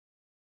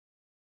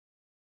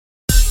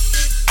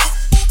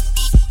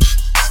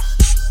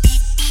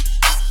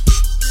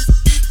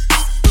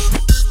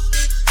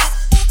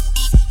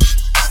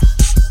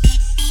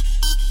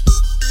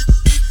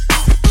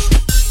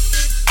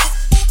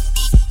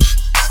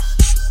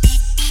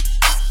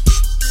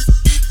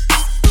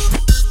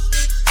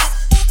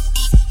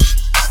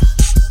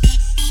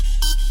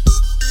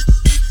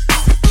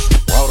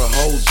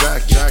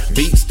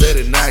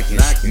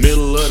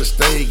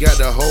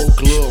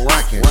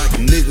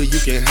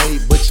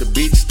hate, but your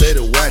bitch steady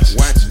watching.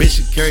 Bitch,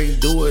 you can't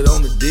do it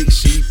on the dick,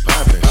 she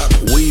poppin'.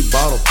 We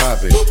bottle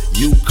poppin',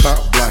 you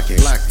cop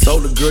blocking.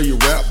 Told the girl you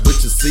rap, but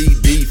your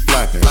CD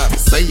flopping.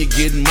 Say you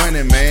getting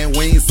money, man,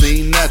 we ain't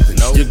seen nothing.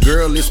 Your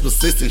girl is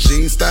persistent,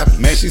 she ain't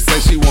stopping. Man, she say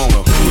she want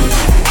her.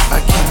 I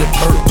keep the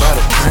perk by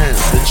the pound.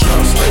 The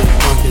trunk stay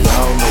funky,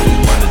 y'all know we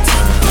run the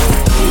time.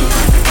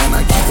 And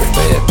I keep a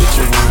bad bitch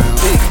around.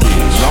 Big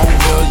bitch, long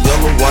hair,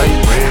 yellow, white,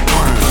 red,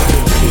 brown.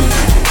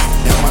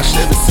 And my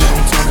Chevy sit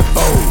on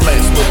 24.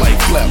 Flats look like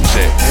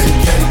flapjack.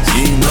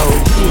 You know,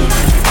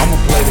 I'ma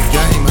play the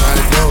game how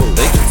it goes.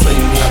 They can take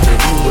me out the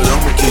hood,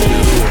 I'ma keep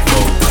it hood,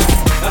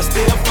 folks. I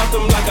still fuck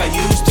them like I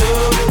used to.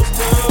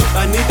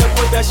 I need to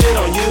put that shit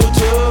on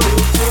YouTube.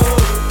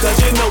 Cause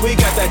you know we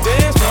got that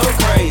dance so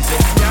crazy.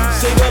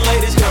 Single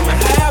ladies come and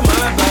have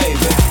my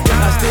baby.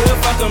 I still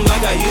fuck them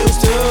like I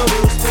used to.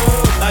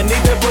 I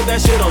need to put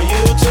that shit on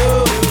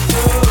YouTube.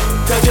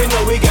 Cause you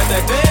know we got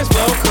that dance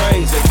so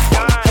crazy.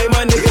 Hey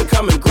my nigga,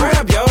 come and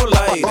grab your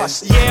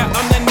ladies. Yeah,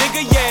 I'm that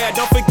nigga, yeah,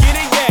 don't forget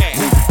it, yeah.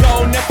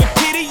 Blow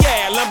Nefertiti,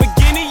 yeah,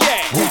 Lamborghini,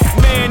 yeah.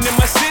 Man in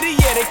my city,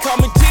 yeah, they call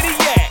me Titty,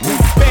 yeah.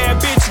 Bad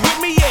bitch with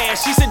me, yeah,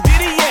 she's a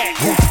ditty, yeah.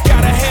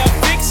 Gotta have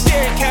fix,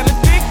 yeah, kinda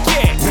thick,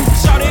 yeah.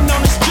 Shawty on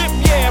the strip,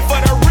 yeah,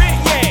 for the rent,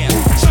 yeah.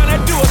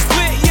 Tryna do a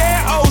split,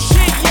 yeah, oh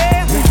shit,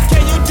 yeah.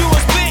 Can you do a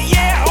split,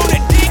 yeah, on the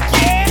dick,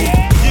 yeah.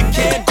 You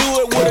can't do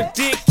it with a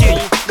dick in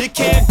you. You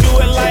can't do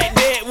it like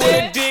that with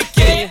a dick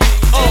in you.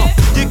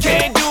 You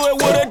can't do it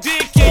with a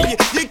dick in you.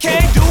 You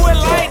can't do it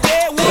like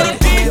that with a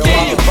dick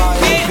in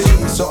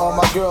you. So all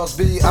my girls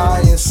be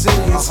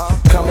INCs,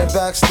 coming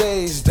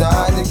backstage,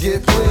 dying to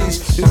get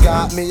pleased. You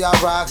got me, I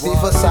rock the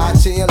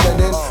Versace and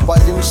linen,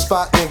 while you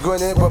spotting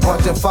grinning with a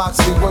bunch of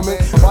foxy women.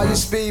 While you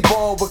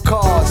speedball with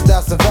cars,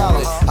 that's the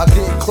valley. I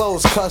get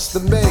clothes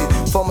custom made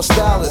from a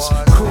stylist,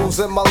 cruise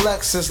in my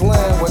Lexus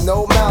land with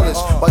no malice.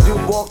 While you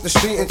walk the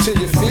street until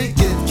your feet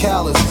get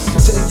callous.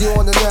 Take you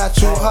on the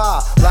natural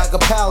high like a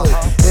pallet.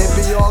 It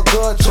be all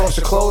good, toss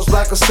your clothes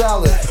like a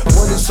salad.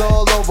 When it's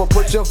all over,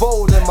 put your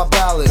vote in my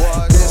ballot.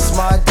 This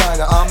my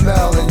diner, I'm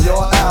Mel and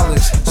you're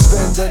Alex.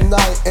 Spend the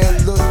night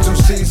and look to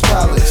C's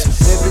palace.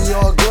 It be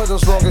all good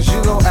as long as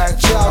you don't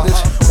act childish.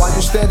 While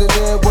you standing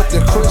there with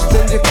the crisp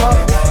in your cup,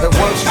 it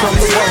works from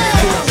the work,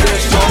 keep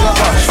this on the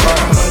hush.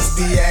 Must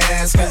be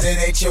ass, cause it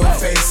ain't your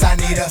face. I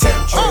need a tip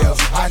drill,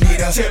 I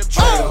need a tip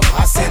drill.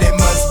 I said it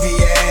must be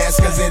ass,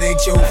 cause it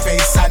ain't your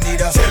face. I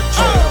need a tip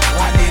drill,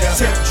 I need a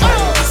tip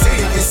drill. Say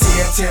if you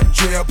see a tip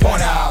drill,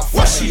 point out.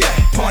 Where she at?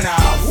 Point out.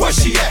 Where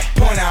she at?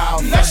 Point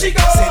out. There she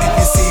goes. Say if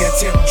you see a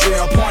tip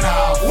drill, point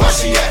out. Where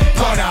she at?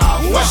 Point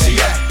out. Where she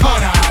at?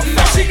 Point out.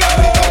 There she goes.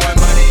 We throwing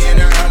money in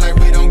her hair like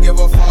we don't give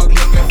a fuck.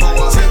 Looking for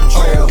a tip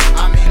drill.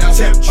 I mean a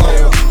tip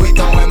drill. We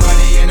throwing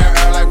money in her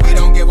hair like we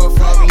don't give a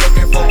fuck.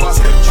 Looking for a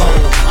tip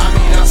drill. I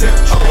mean a tip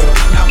drill.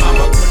 Now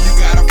mama girl, you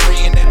got a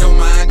friend that don't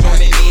mind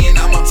joining in.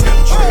 I'm a tip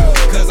drill,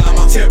 cause I'm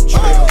a tip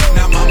drill.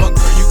 Now mama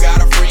girl, you got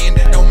a friend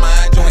that don't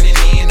mind joining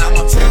in. I'm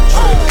a tip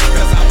drill,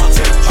 cause I'm a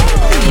tip drill.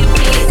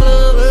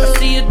 I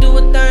see you do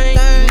a thing.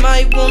 You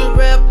might wanna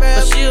rap,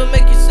 but she'll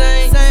make you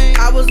sing.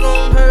 I was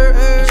on her,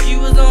 and she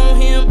was on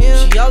him.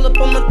 She all up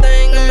on my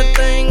thing, and my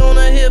thing on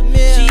her hip.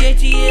 She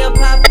ATL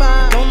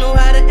Popeye, don't know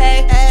how to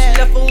act.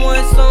 She left for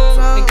one song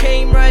and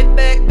came right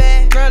back,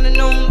 grinding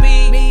on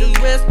me the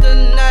rest of the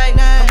night.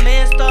 A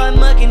man started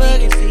mugging, he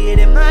can see it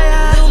in my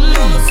eyes. Little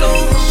mama so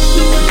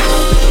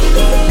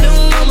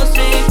little mama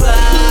say fly.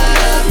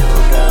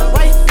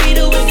 White feet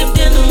are with the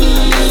denim.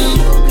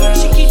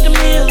 She keep them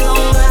heels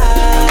on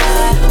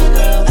high.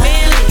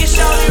 Man, look at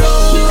shawty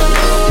roll.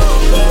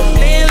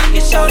 Man, look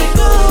at shawty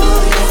go.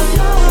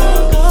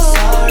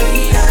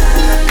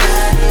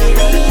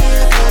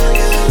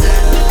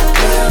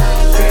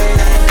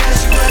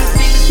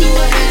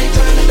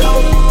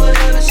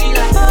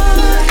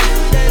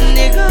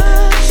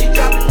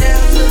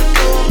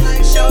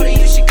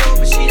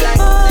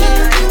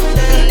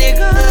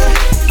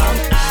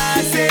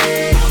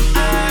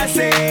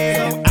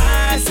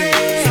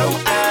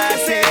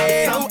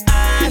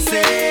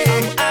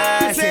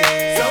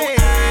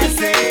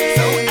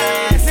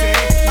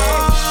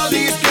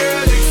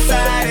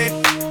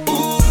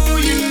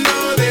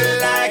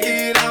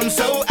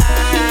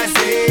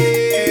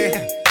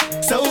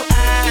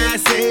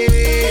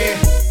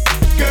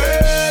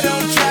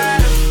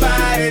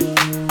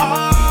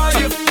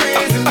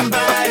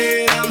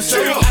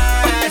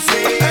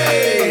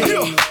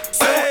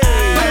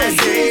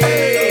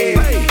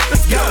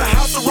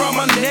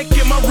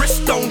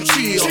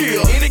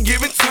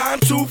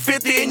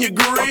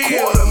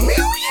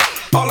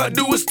 All I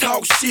do is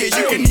talk shit.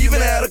 You can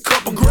even add a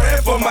couple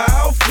grand for my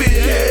outfit.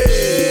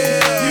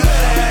 Yeah. You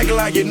better act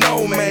like you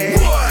know, man.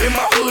 In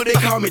my hood, they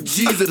call me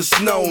Jeezy the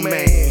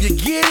Snowman. You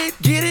get it?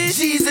 Get it?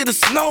 Jeezy the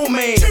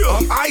Snowman.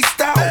 I'm iced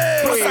out,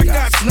 plus I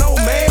got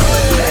snowman.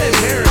 Let it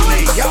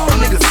marinate. Y'all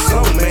niggas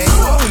slow, man.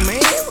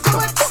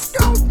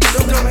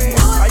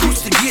 I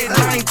used to get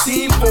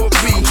 19 for a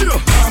beat.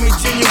 Call me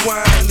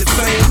Genuine, the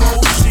same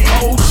old shit.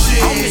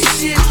 On the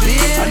shit,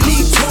 man. I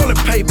need toilet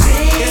paper.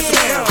 And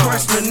some air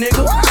freshener,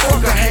 nigga.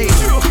 Fuck a hate.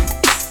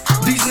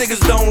 These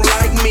niggas don't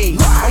like me.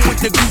 I'm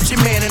with the Gucci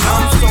man and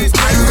I'm so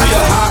tight.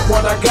 Hot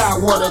one, I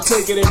got one, and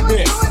take it and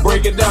bend.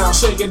 Break it down,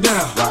 shake it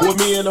down, with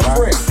me and a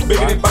friend.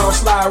 Bigger than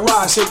bounce, slide,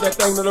 ride, shake that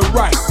thing to the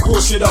right.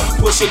 Push it up,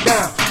 push it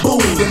down,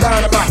 boom, the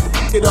dynamite.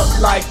 It up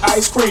like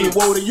ice cream,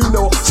 whoa, do you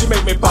know? She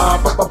make me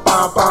bomb,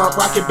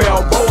 rock it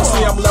bell, boy.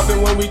 See, I'm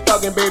loving when we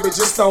thuggin', baby,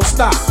 just don't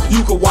stop.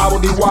 You can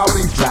wobble, drop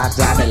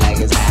it like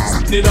it's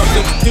hot. Get up,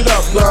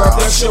 girl,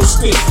 that's your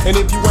stick. And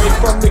if you ain't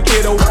from the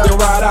ghetto, then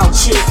ride out,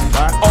 shit.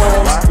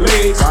 Arms,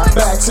 legs,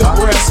 back to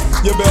breast.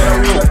 You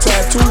better read the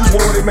tattoos,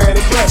 wanted man,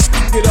 and flesh.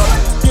 Get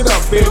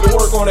up, baby,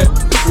 work on it.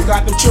 We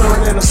got them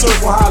children in a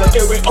circle, holler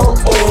every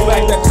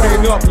back that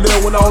thing up,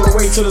 little one all the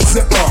way to the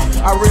zipper.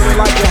 I really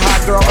like your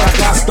hot girl, but I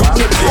got to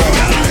flip it.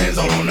 Got her hands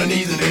on her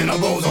knees and then her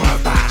bows on her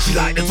thigh. She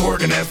like to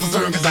twerk and that's for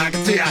certain, cause I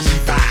can tell she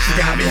fine. She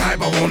got me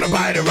hype, I wanna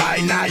bite it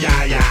right now,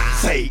 yeah.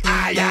 Say,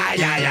 yeah.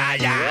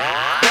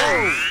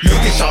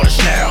 Look at all the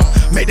snap,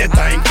 make that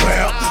thing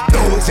clap.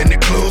 Those in the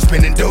club,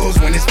 spinning those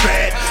when it's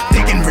fat.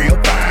 Thinking real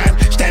fine,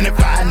 standing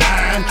 5'9",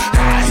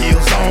 high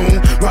heels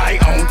on, right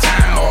on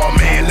time. Oh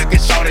man, look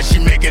at Shorty, she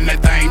making that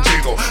thing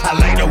jiggle. I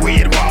like the way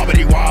it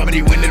wobbly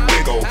when it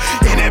wiggle.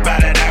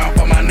 Anybody down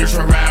for my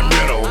nursery rhyme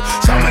riddle.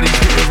 Some of these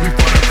girls be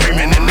for the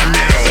creaming in the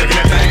middle. Shaking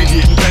that thing and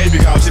getting paid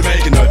because she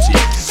making her cheek.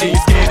 She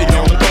ain't scared to get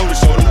on the floor to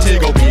show them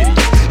tiggle bitty.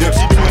 If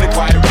she doing it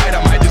quite right,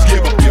 I might just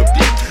give her 50.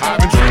 I've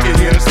been drinking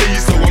Hennessy,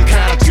 so I'm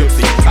kinda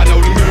tipsy. I know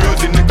the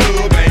girls in the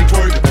club ain't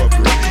twerking for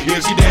free.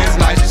 If she dance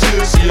like she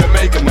should, she'll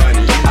make her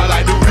money. I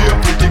like the real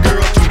pretty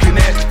girls who can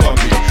ask for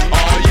me.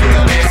 Oh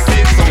yeah, that's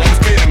it, so I'm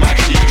spending my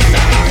cheeks.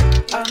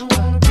 I don't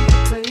wanna be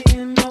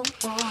playing no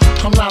more.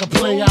 I'm not a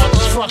player, I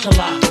just fuck a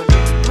lot.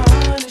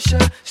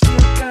 Punisher, still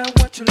got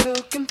what you're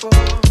looking for.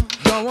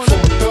 From a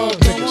thug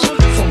niggas. I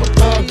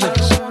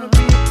don't wanna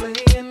be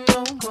playing no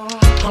more.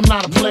 I'm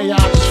not a player, I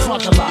just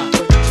fuck a lot.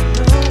 But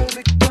you know,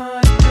 Big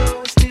Pun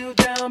Joe is still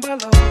down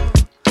below.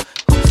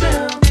 Who's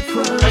down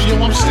below? Hey yo,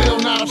 I'm still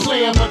not a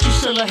player, but you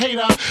still a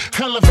hater.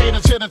 Elevator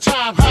to the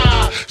top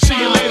high. See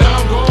you later,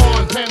 I'm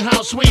gone.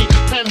 Penthouse suite,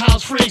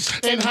 penthouse freaks,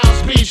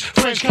 in-house beach,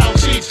 French couch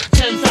seats,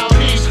 10,000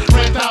 piece,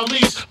 rent out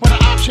lease. With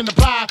an option to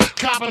buy,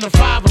 copping a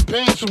 5 or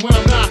Benz. So when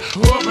I'm not,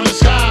 up in the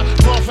sky,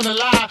 off in the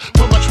lie.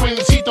 With my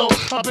twincito,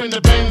 up in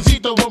the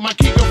Benzito. With my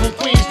Kiko from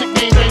Queens,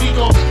 nickname Red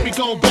Eagle. We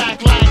go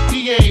back like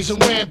PAs and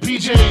wear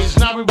PJs.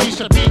 Now we reach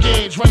the P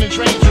gauge, running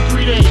trains for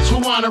 3 days. Who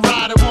wanna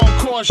ride? It won't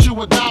cost you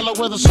 $1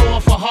 with a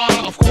sore for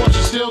harder. Of course,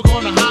 you're still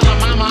gonna holler,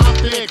 mama, I'm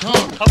thick, huh?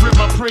 I rip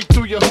my prick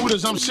through your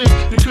hooters, I'm sick.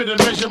 You couldn't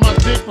measure my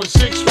dick with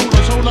 6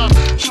 rulers. Hold up,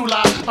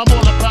 Shula, I'm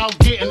all about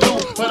getting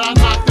loot, but I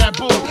knock that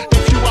bull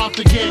if you out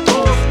to get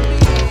cool.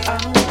 I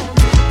don't wanna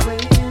be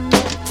playing no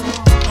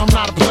more. I'm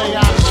not a player, I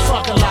just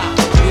fuck a lot.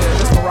 Yeah,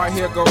 this one right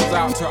here goes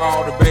out to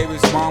all the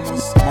babies,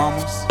 mamas.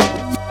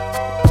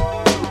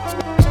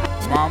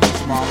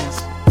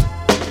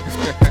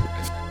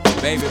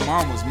 Baby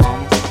mamas.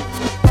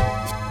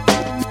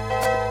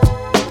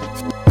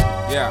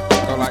 Yeah,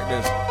 go like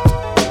this.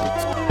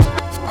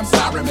 I'm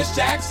sorry, Miss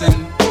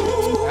Jackson.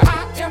 Ooh,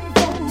 I am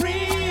for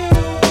real.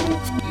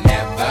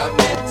 Never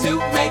meant to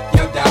make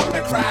your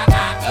daughter cry. I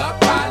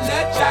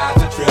apologize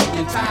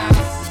 1,000,000,000 times.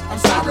 I'm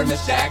sorry,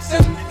 Miss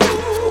Jackson.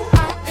 Ooh, I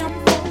am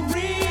for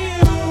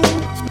real.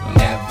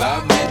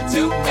 Never meant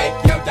to make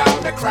your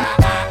daughter cry.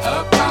 I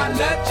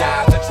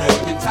apologize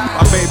 1,000,000,000 times.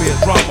 My baby is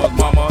drama,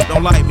 mama,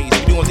 don't like me.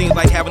 She doing things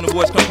like having the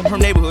boys come from her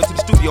neighborhood to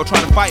the studio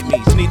trying to fight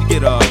me. She need to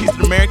get a piece of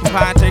the American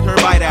pie and take her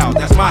bite out.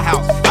 That's my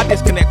house. I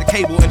disconnect the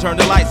cable and turn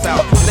the lights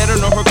out. Let her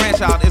know her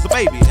grandchild is a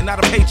baby and not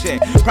a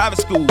paycheck. Private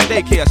school,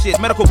 daycare, shit,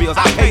 medical bills,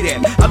 I pay that.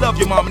 I love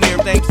your mom and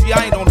everything. See,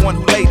 I ain't the one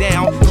who lay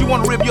down. She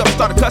wanna rip you up and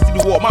start a custody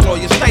war. My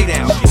lawyer, stay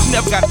down. She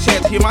never got a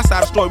chance to hear my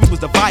side of the story. We was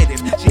divided.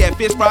 She had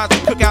fish fries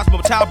and cookouts for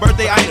my child's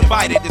birthday. I ain't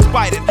invited.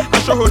 Despite it, I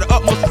show her the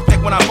utmost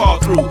respect when I fall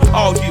through.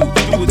 All you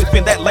do is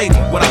defend that lady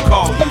when I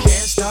call you.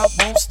 Can't stop,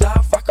 won't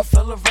stop,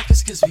 Rockefeller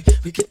Records, cause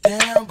we get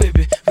down,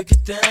 baby, we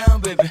get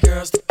down, baby.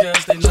 Girls,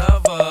 they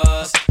love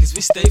us, cause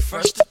we stay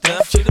fresh to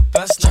death, we the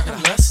best,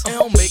 nothing less. They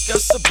don't make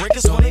us or break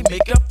us when they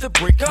make up the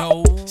break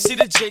up. See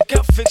the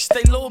Jacob, fix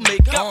they little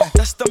makeup,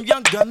 that's them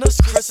young gunners,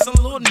 Chris and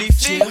Lil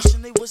Neefy.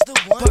 Wishing they was the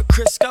one, but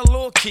Chris got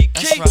Lil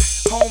Kiki.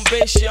 Home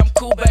base, yeah, I'm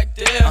cool back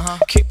there.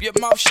 Keep your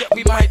mouth shut,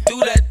 we might do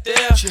that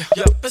there.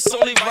 Yup, it's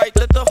only right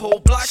that the whole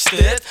block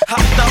stared.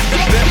 Hopped out the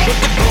bed with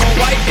the blue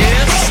white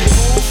hair.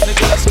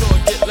 Nigga, let's go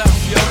and get loud,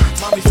 yo.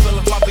 Mommy fill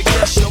up my big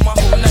ass, show my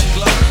whole neck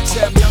glow.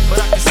 Say I'm young, but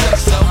I can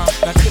sex so.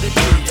 Now could it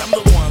be? I'm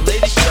the one,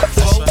 lady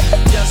shuffle.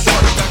 Yes, I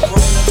got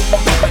grown up with my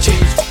mama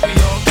jeans. Fuck me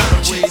all kind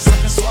of ways. I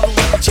can swallow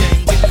a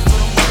chain, waiting for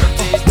them other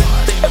days.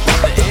 Thinking about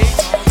the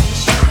age.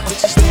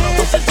 Bitches thought I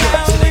was a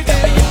dog, till they got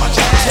me in my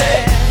jeans.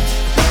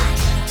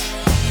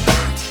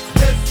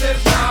 This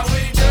is how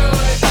we do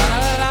it. La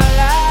la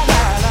la la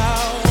la.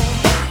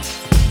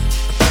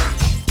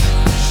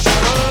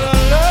 La la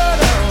la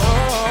la.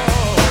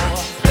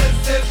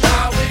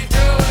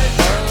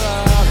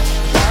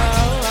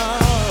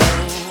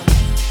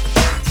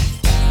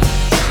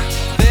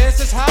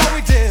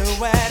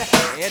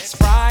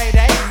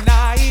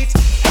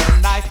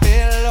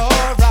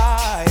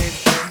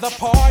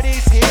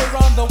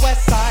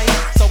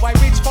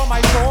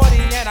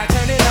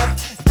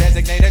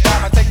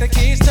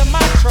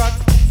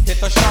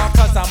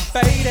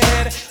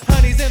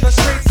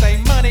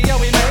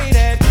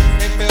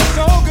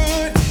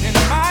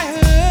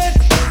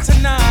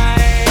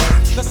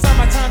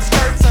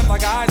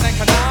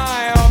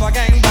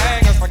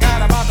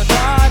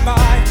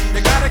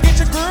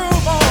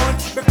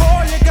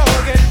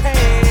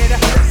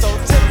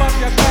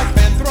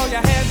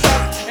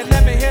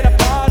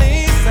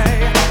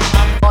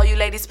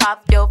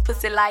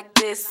 pussy like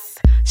this.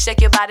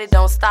 Shake your body,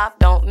 don't stop,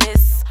 don't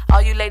miss.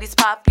 All you ladies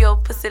pop your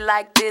pussy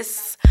like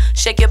this.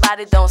 Shake your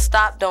body, don't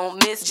stop,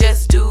 don't miss.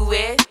 Just do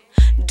it,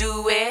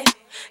 do it,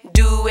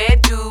 do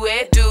it, do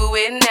it, do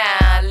it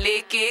now.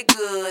 Lick it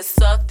good,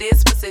 suck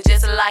this pussy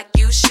just like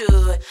you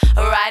should.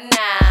 Right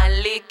now,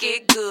 lick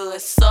it good,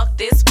 suck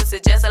this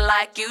pussy just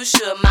like you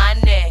should. My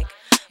neck,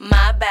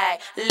 my back,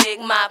 lick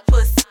my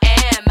pussy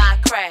and my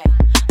crack.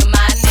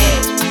 My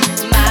neck,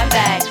 my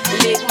back,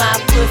 lick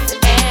my pussy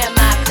and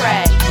my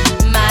crack.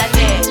 My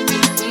neck,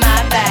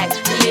 my back,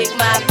 lick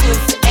my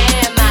pussy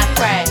and my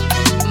crack.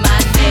 My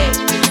neck,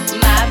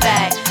 my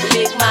back,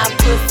 lick my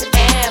pussy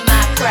and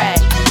my crack.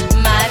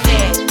 My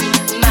neck,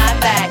 my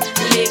back,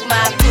 lick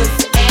my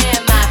pussy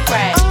and my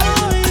crack.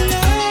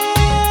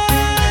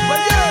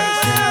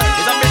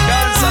 It's a big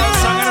dancehall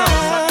song, you know.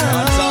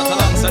 Dancehall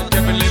alongside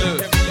Kevin Little.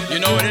 You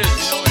know what it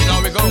is. You know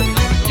we go.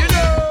 You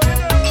know.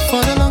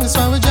 For the longest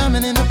while we're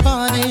jamming in the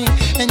party,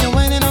 and you're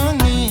whining on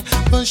me,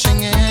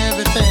 pushing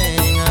everything.